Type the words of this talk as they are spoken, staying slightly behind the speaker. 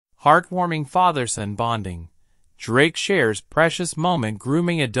Heartwarming father-son bonding. Drake shares precious moment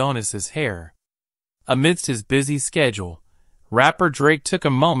grooming Adonis's hair. Amidst his busy schedule, rapper Drake took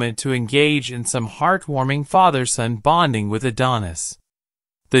a moment to engage in some heartwarming father-son bonding with Adonis.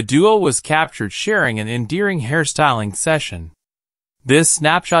 The duo was captured sharing an endearing hairstyling session. This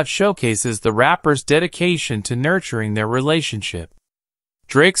snapshot showcases the rapper's dedication to nurturing their relationship.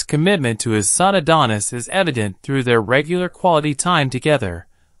 Drake's commitment to his son Adonis is evident through their regular quality time together,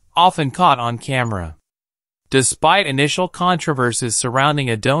 often caught on camera. Despite initial controversies surrounding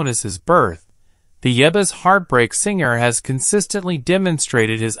Adonis's birth, the Yeba's Heartbreak singer has consistently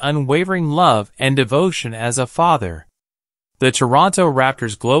demonstrated his unwavering love and devotion as a father. The Toronto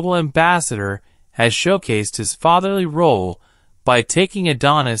Raptors global ambassador has showcased his fatherly role by taking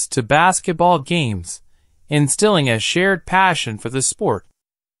Adonis to basketball games, instilling a shared passion for the sport.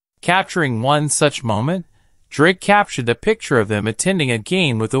 Capturing one such moment, Drake captured a picture of them attending a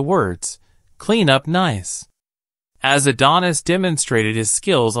game with the words, "Clean up nice." As Adonis demonstrated his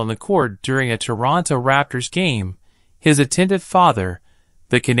skills on the court during a Toronto Raptors game, his attentive father,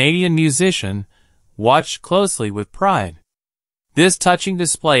 the Canadian musician, watched closely with pride. This touching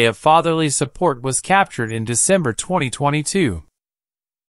display of fatherly support was captured in December 2022.